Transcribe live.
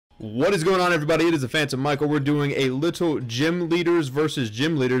What is going on, everybody? It is the Phantom Michael. We're doing a little gym leaders versus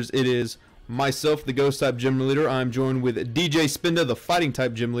gym leaders. It is myself, the ghost type gym leader. I'm joined with DJ Spinda, the fighting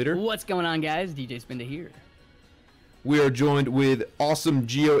type gym leader. What's going on, guys? DJ Spinda here. We are joined with awesome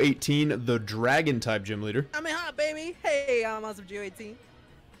Geo18, the dragon type gym leader. I'm in hot, baby. Hey, I'm awesome Geo18.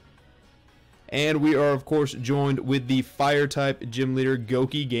 And we are, of course, joined with the fire type gym leader,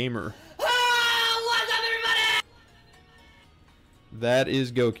 Goki Gamer. What's up, everybody? That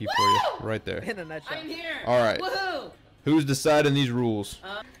is Goki for you, right there. In a nutshell. I'm here. All right. Woohoo! Who's deciding these rules?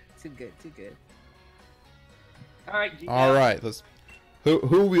 Too good, too good. All right. All right, let's. Who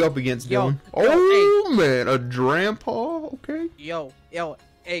are we up against, Yo, Dylan? yo, Oh man, a Drampa. Okay. Yo,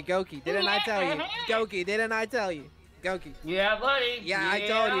 hey, Goki, didn't I tell you? Goki, didn't I tell you? Goki. Yeah, buddy. Yeah, I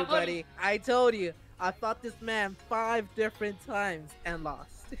told you, buddy. I told you. I fought this man 5 different times and lost.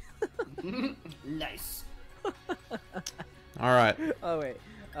 Nice. All right. Oh wait.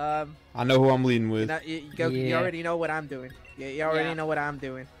 I know who I'm leading with. Goki, you already know what I'm doing. You already know what I'm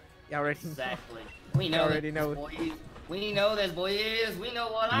doing. You already Exactly. We know. already this, know. boys. We know this, boys. We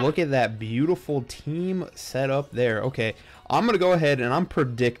know what I'm. Look at that beautiful team set up there. Okay, I'm gonna go ahead and I'm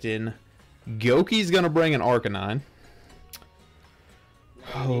predicting Goki's gonna bring an Arcanine.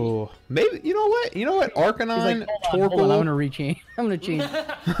 Oh, maybe you know what? Arcanine, He's like, hold on, Torkoal. I'm gonna rechange. I'm gonna change.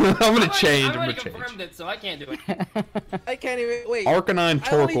 I'm gonna change. I've I'm already gonna change. confirmed it, so I can't do it. I can't even wait. Arcanine,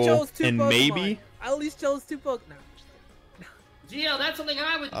 I only chose Torkoal, 2 and Pokemon. maybe. I at least chose 2 Pokemon. Gio, that's something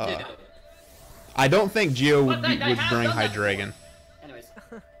I would do. I don't think Geo would, But I would have bring done that Hydreigon. Anyways.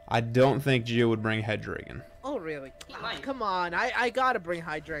 I don't think Geo would bring Hydreigon. Oh really? He might. Come on, I gotta bring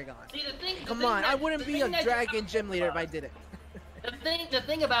Hydreigon. See, the thing. Come on, I wouldn't be a dragon gym leader if I did it. The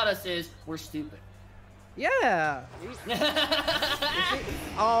thing about us is we're stupid. Yeah.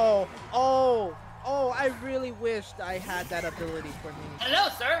 Oh, I really wished I had that ability for me. Hello,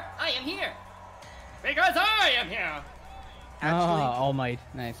 sir. I am here. Because I am here. Actually, All Might.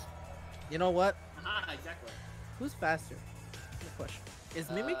 Nice. you know what? Ah, exactly. Who's faster? Good question. Is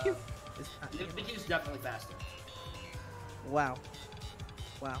Mimikyu? Is Mimikyu's definitely faster. Wow.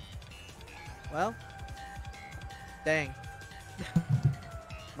 Wow. Well. Dang.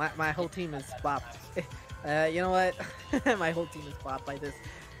 my whole team is bopped. You know what? My whole team is bopped by this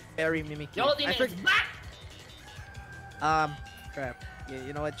very Mimikyu. Your team is back. Crap. Yeah,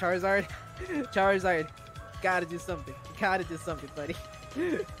 you know what? Charizard? Charizard. Gotta do something. Gotta do something, buddy.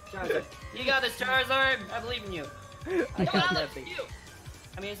 Charizard. You got this, Charizard. I believe in you. I No, got no, nothing. it's you.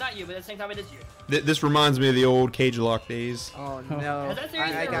 I mean, it's not you, but at the same time, it is you. This reminds me of the old Cage Lock days. Oh no. Is that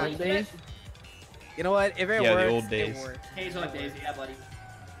seriously I got really this. You know what? If it Yeah, the works, old days. it works. Haze on Daisy, yeah, buddy.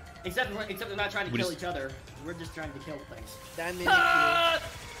 Except we're not trying to kill each other. We're just trying to kill things. That Mimikyu. Ah!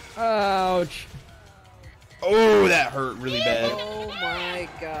 Ouch. Oh, that hurt really bad. Oh my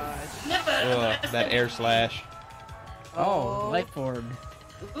gosh. Ugh, that air slash. Oh, Life Orb.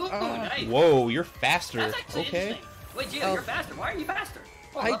 Ooh, nice. Whoa, you're faster. That's actually Okay. interesting. Wait, Gio, Oh. you're faster. Why are you faster?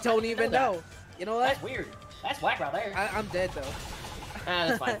 Oh, I that's don't nice to even that. know. You know what? That's weird. That's whack right there. I'm dead though. Ah,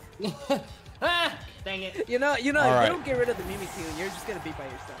 that's fine. Ah, dang it. You know, All if you right. don't get rid of the Mimikyu, you're just gonna be by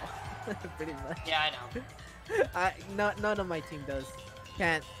yourself. Pretty much. Yeah, I know. None of my team does.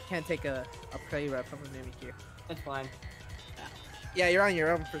 Can't take a play rep from a Mimikyu. It's fine. Yeah, you're on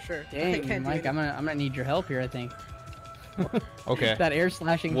your own for sure. I Dang, can't do Mike, I'm anything. gonna need your help here. I think. Okay. That air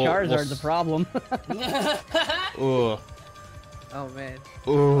slashing We'll Charizard's the problem. Ugh. Oh man. Ugh.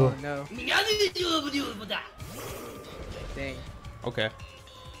 Oh no. Dang. Okay.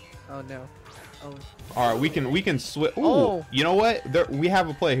 Oh no. Oh. All right, we can switch. Ooh, Oh. you know what? We have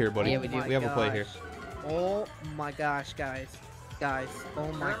a play here, buddy. Yeah, we do. We have a play here. Oh my gosh, guys.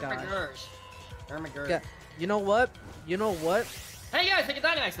 Oh my gosh. Yeah. You know what? Hey guys, take a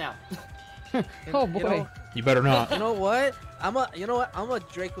Dynamax now. Oh You boy. know, You better not. you know what? I'm a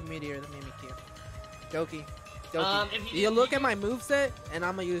Draco Meteor the Mimikyu. Goki. If You look at my moveset, and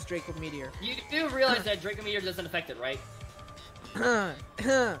I'm gonna use Draco Meteor. You do realize that Draco Meteor doesn't affect it, right?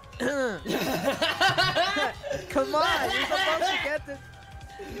 Come on, you're supposed to get this.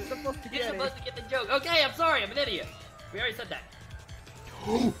 You're supposed to You're get supposed it. to get the joke. Okay, I'm sorry, I'm an idiot. We already said that.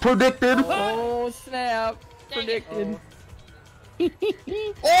 Predicted. Oh snap! Dang it. Predicted.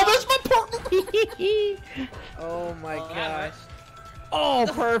 Oh, that's my partner. Oh my Oh, gosh. Oh,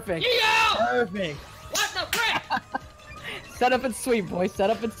 perfect. Yeah! Perfect. What the frick? Set up and sweep, boy. Set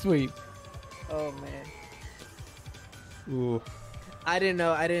up and sweep. Oh man. Ooh. I didn't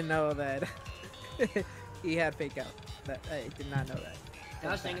know that he had fake out. I did not know that.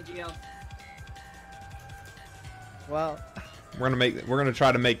 Gosh dang it, Gio. Well, We're gonna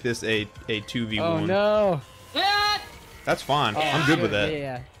try to make this a 2v1. Oh no. What? That's fine. Oh, I'm good with that.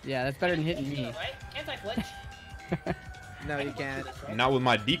 Yeah, that's better than hitting me. Right? Can't I flinch? No, you can't. Not with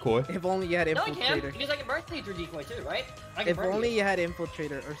my decoy. If only you had No, I can, infiltrator. because I can burn you through decoy too, right? I can If burn only you. you had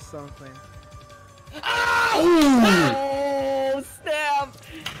infiltrator or something. Oh, snap!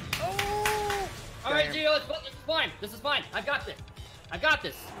 Oh! Alright, Damn. Gio, this is fine. This is fine. I got this. I got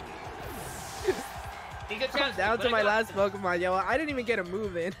this. Be good chance. Down to my last Pokemon, yo. I didn't even get a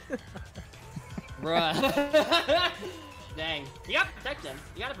move in. Bruh. Dang. You gotta protect them.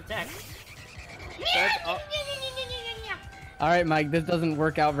 You gotta protect. That's all- All right, Mike, this doesn't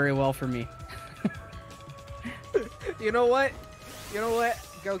work out very well for me. You know what? You know what,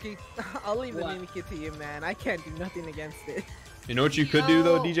 Goki? I'll leave the What? Mimikyu to you, man. I can't do nothing against it. You know what you could do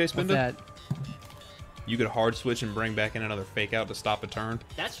though, No. DJ What's Spinda? that? You could hard switch and bring back in another fake out to stop a turn,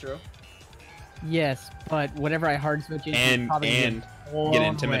 That's true. Yes, but whatever I hard switch into, and probably and blown get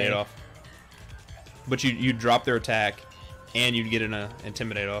intimidate away. off. But you drop their attack, and you'd get an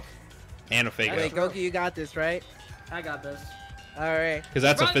intimidate off, and a fake Wait, out, Goki, you got this, right? I got this. All right. because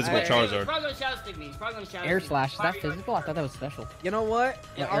that's a Probably- physical He's He's Charizard. probably gonna shadow stick me. He's probably gonna shadow Air stick me. slash, is that Probably physical? I thought that was special. You know what?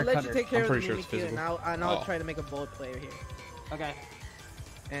 Yeah, I'll air let you cutter. take care I'm of the pretty sure it's Mimikyu, and physical. I'll Oh. try to make a bullet player here. Okay.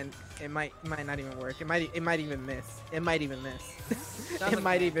 And it might not even work. It might even miss. It might even miss. Sounds It like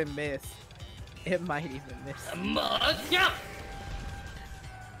might that. even miss. It might even miss. Yeah.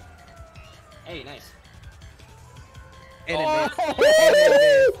 Hey, nice. And it Oh!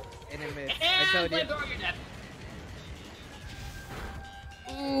 missed. And it missed. I And told you. flame guard your death.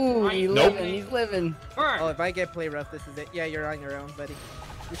 Ooh, he's Nope. living, he's living. Burn. Oh, if I get play rough, this is it. Yeah, you're on your own, buddy.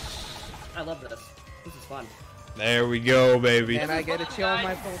 I love this. This is fun. There we go, baby. And I get to fun, chill on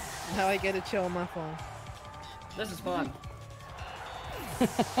my guys. phone. Now I get to chill on my phone. This is fun.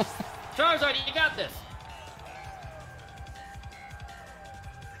 Charizard, you got this.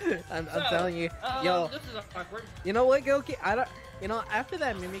 I'm So, telling you, yo. This is awkward. You know what, Goki? I don't. You know, after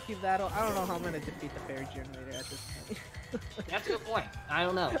that Mimikyu battle, I don't know how I'm gonna defeat the Fairy Generator at this point. That's a good point. I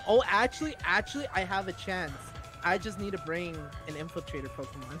don't know. Oh, actually, I have a chance. I just need to bring an Infiltrator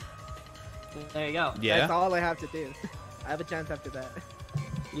Pokemon. There you go. Yeah. That's all I have to do. I have a chance after that.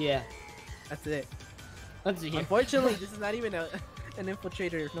 Yeah. That's it. Let's see here. Unfortunately, this is not even an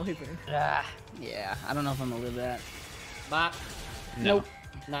Infiltrator Noivern. Yeah, I don't know if I'm gonna live that. Bop. No. Nope.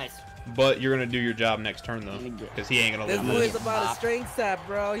 Nice. But you're gonna do your job next turn though, because he ain't gonna This live boy's this. about a strength sap,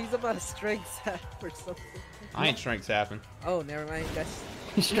 bro. He's about a strength sap or something. I ain't strength sapping. Oh, never mind. That's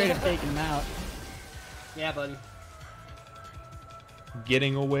Straight up taking him out. Yeah, buddy.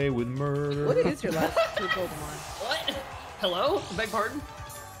 Getting away with murder. what is your last two Pokemon? What? Hello? Beg pardon?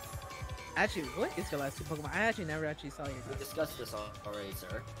 Actually, what is your last two Pokemon? I actually never actually saw your. We discussed this already,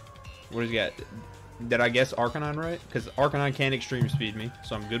 sir. What does he got? Did I guess Arcanine right? Because Arcanine can extreme speed me,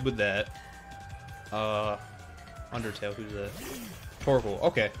 so I'm good with that. Undertale, who's that? Torkoal.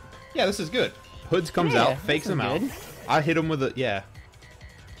 Okay. Yeah, this is good. Hoods comes Yeah, out, fakes this him is out. good. I hit him with a yeah.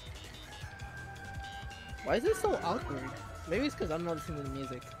 Why is it so awkward? Maybe it's because I'm not listening to the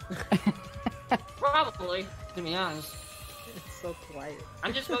music. Probably, to be honest. It's so quiet.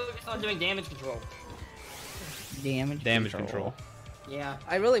 I'm just focused on doing damage control. Damage Control. Yeah.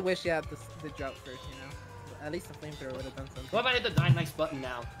 I really wish you had the drought first, you know? At least the flamethrower would have done something. What if I hit the Dynamax button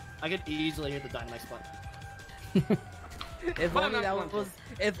now? I could easily hit the Dynamax button. If Why only not that one was,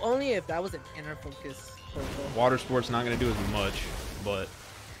 if that was an inner focus Torkoal. Water sport's not gonna do as much, but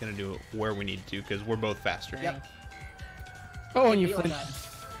it's gonna do it where we need to because we're both faster. Yep. Oh, and you Feel flinched. that.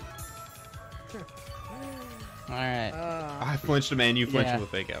 Alright. I flinched him and you flinched Yeah. with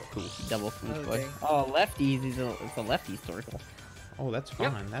a fake out. Cool. Double flinch, Okay. boy. Oh, lefties. It's a lefties Torkoal. Oh, that's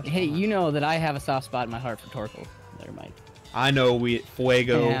fine. That's Hey, fine. you know that I have a soft spot in my heart for Torkoal. There, Mike. I know we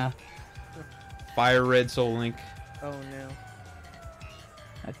Fuego, Yeah, Fire Red Soul Link. Oh no.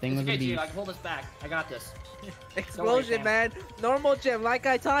 that thing It's was a okay, Gio. beast. I can pull this back. I got this. Explosion, Cam. man! Normal gem, like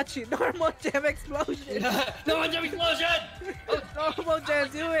I taught you! Normal gem explosion! No one's explosion! Oh, Normal gem,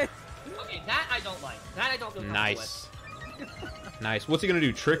 do it! okay, that I don't like. That I don't feel comfortable Nice. Nice. What's he gonna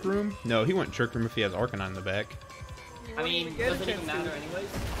do? Trick Room? No, he wouldn't Trick Room if he has Arcanine in the back. You with. I wouldn't mean, even get a doesn't even chance to. matter anyways.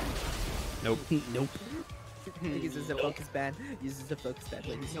 Nope. Nope. He uses the focus band. Uses the focus band,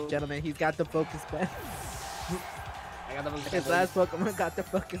 ladies and gentlemen. He's got the focus band. I got the His last Pokemon got the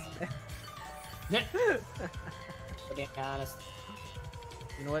focus band. To be honest,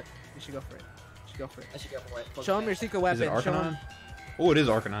 You know what? We should go for it. We should go for it. I should go for it. Show him your secret weapon. Is it Show him, Arcanine? Oh, it is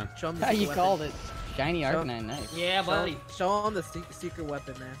Arcanine. show him the How secret you weapon. called it? Shiny Show- Arcanine, nice. Yeah, buddy. Show him the secret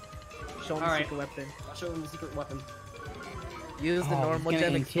weapon, man. Show him the Alright. secret weapon. I'll show him the secret weapon. Use the Oh, normal he's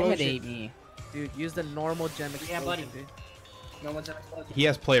gonna gem intimidate explosion. me. Dude, use the normal gem explosion, Yeah, buddy. dude. No one's explosion. He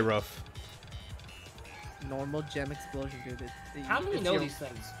has Play Rough. normal gem explosion, dude. How do you know these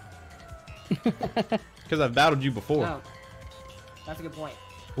things? Because I've battled you before. No. That's a good point.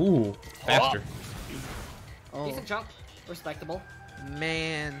 Ooh, faster. Oh, Decent chunk. Respectable.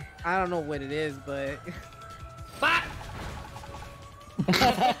 man. I don't know what it is, but... Fuck!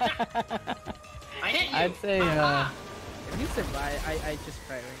 I hit you! I'd say, If you survive, I just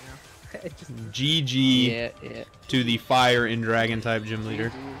cry right now. It just... GG yeah. to the fire and dragon type gym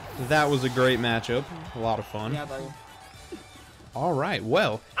leader. That was a great matchup. A lot of fun. Yeah, buddy. All right.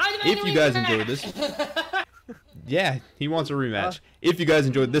 Well, I if you guys enjoyed this, yeah, he wants a rematch. If you guys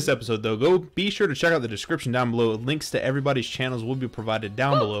enjoyed this episode, though, go be sure to check out the description down below. Links to everybody's channels will be provided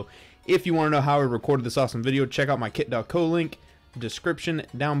down below. If you want to know how I recorded this awesome video, check out my kit.co link. Description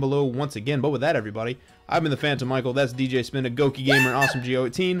down below once again. But with that, everybody, I've been the Phantom Michael. That's DJ Spinda, Goki Gamer, and Awesome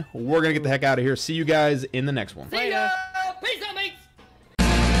G18. We're gonna get the heck out of here. See you guys in the next one. See ya!